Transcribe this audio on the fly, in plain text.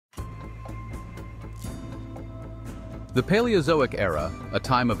The Paleozoic Era, a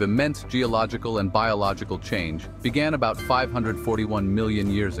time of immense geological and biological change, began about 541 million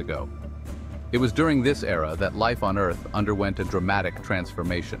years ago. It was during this era that life on Earth underwent a dramatic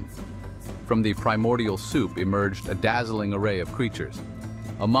transformation. From the primordial soup emerged a dazzling array of creatures.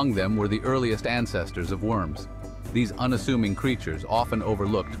 Among them were the earliest ancestors of worms. These unassuming creatures, often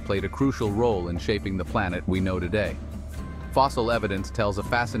overlooked, played a crucial role in shaping the planet we know today. Fossil evidence tells a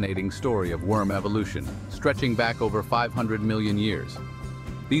fascinating story of worm evolution, stretching back over 500 million years.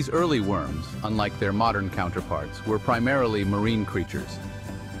 These early worms, unlike their modern counterparts, were primarily marine creatures.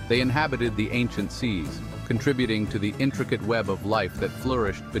 They inhabited the ancient seas, contributing to the intricate web of life that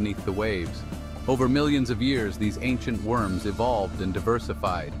flourished beneath the waves. Over millions of years, these ancient worms evolved and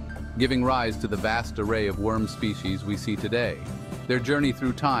diversified, giving rise to the vast array of worm species we see today. Their journey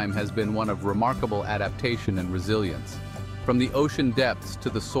through time has been one of remarkable adaptation and resilience. From the ocean depths to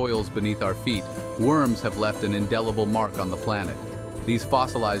the soils beneath our feet, worms have left an indelible mark on the planet. These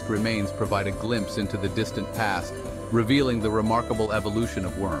fossilized remains provide a glimpse into the distant past, revealing the remarkable evolution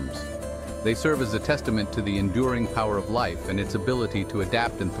of worms. They serve as a testament to the enduring power of life and its ability to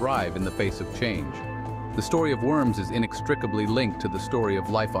adapt and thrive in the face of change. The story of worms is inextricably linked to the story of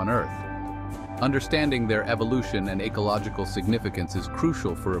life on Earth. Understanding their evolution and ecological significance is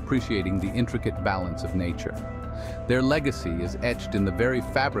crucial for appreciating the intricate balance of nature. Their legacy is etched in the very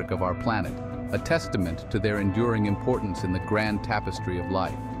fabric of our planet, a testament to their enduring importance in the grand tapestry of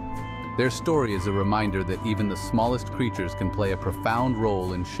life. Their story is a reminder that even the smallest creatures can play a profound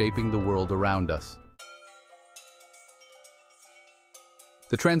role in shaping the world around us.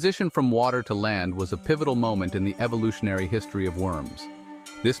 The transition from water to land was a pivotal moment in the evolutionary history of worms.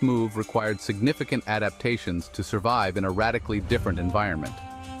 This move required significant adaptations to survive in a radically different environment.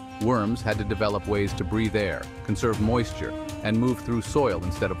 Worms had to develop ways to breathe air, conserve moisture, and move through soil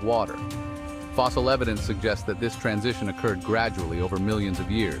instead of water. Fossil evidence suggests that this transition occurred gradually over millions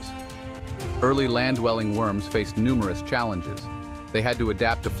of years. Early land-dwelling worms faced numerous challenges. They had to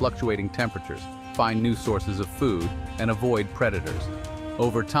adapt to fluctuating temperatures, find new sources of food, and avoid predators.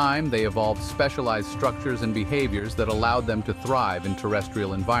 Over time, they evolved specialized structures and behaviors that allowed them to thrive in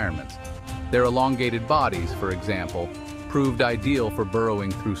terrestrial environments. Their elongated bodies, for example, proved ideal for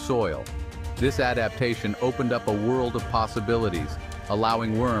burrowing through soil. This adaptation opened up a world of possibilities,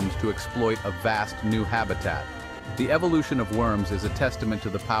 allowing worms to exploit a vast new habitat. The evolution of worms is a testament to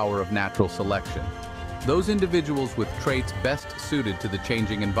the power of natural selection. Those individuals with traits best suited to the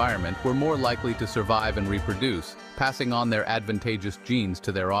changing environment were more likely to survive and reproduce, passing on their advantageous genes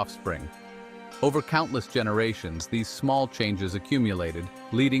to their offspring. Over countless generations, these small changes accumulated,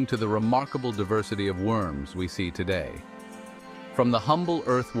 leading to the remarkable diversity of worms we see today. From the humble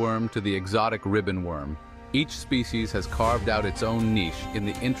earthworm to the exotic ribbon worm, each species has carved out its own niche in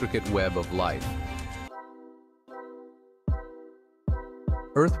the intricate web of life.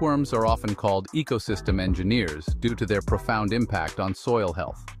 Earthworms are often called ecosystem engineers due to their profound impact on soil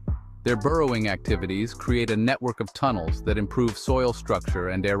health. Their burrowing activities create a network of tunnels that improve soil structure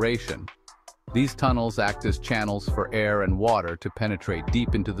and aeration. These tunnels act as channels for air and water to penetrate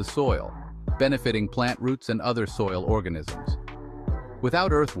deep into the soil, benefiting plant roots and other soil organisms.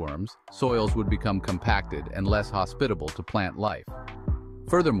 Without earthworms, soils would become compacted and less hospitable to plant life.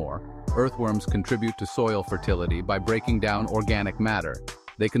 Furthermore, earthworms contribute to soil fertility by breaking down organic matter.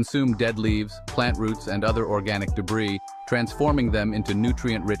 They consume dead leaves, plant roots, and other organic debris, transforming them into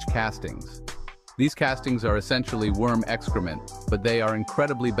nutrient-rich castings. These castings are essentially worm excrement, but they are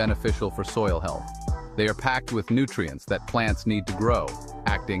incredibly beneficial for soil health. They are packed with nutrients that plants need to grow,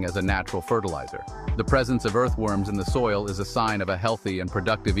 acting as a natural fertilizer. The presence of earthworms in the soil is a sign of a healthy and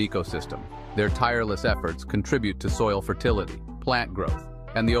productive ecosystem. Their tireless efforts contribute to soil fertility, plant growth,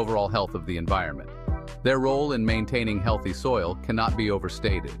 and the overall health of the environment. Their role in maintaining healthy soil cannot be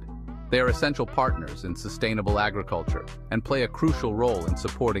overstated. They are essential partners in sustainable agriculture and play a crucial role in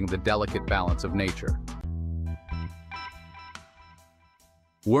supporting the delicate balance of nature.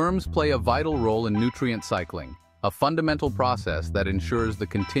 Worms play a vital role in nutrient cycling, a fundamental process that ensures the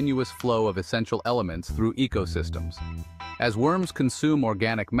continuous flow of essential elements through ecosystems. As worms consume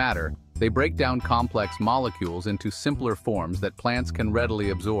organic matter, they break down complex molecules into simpler forms that plants can readily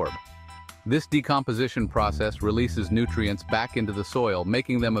absorb. This decomposition process releases nutrients back into the soil,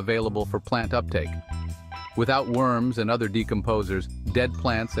 making them available for plant uptake. Without worms and other decomposers, dead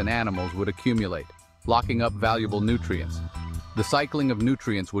plants and animals would accumulate, locking up valuable nutrients. The cycling of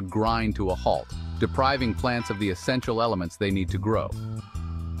nutrients would grind to a halt, depriving plants of the essential elements they need to grow.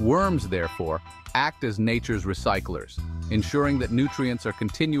 Worms, therefore, act as nature's recyclers, ensuring that nutrients are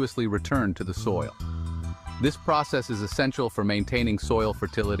continuously returned to the soil. This process is essential for maintaining soil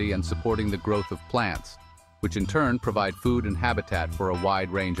fertility and supporting the growth of plants. which in turn provide food and habitat for a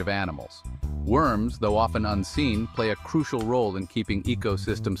wide range of animals. Worms, though often unseen, play a crucial role in keeping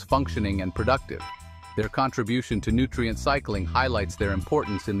ecosystems functioning and productive. Their contribution to nutrient cycling highlights their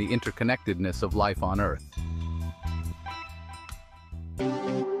importance in the interconnectedness of life on Earth.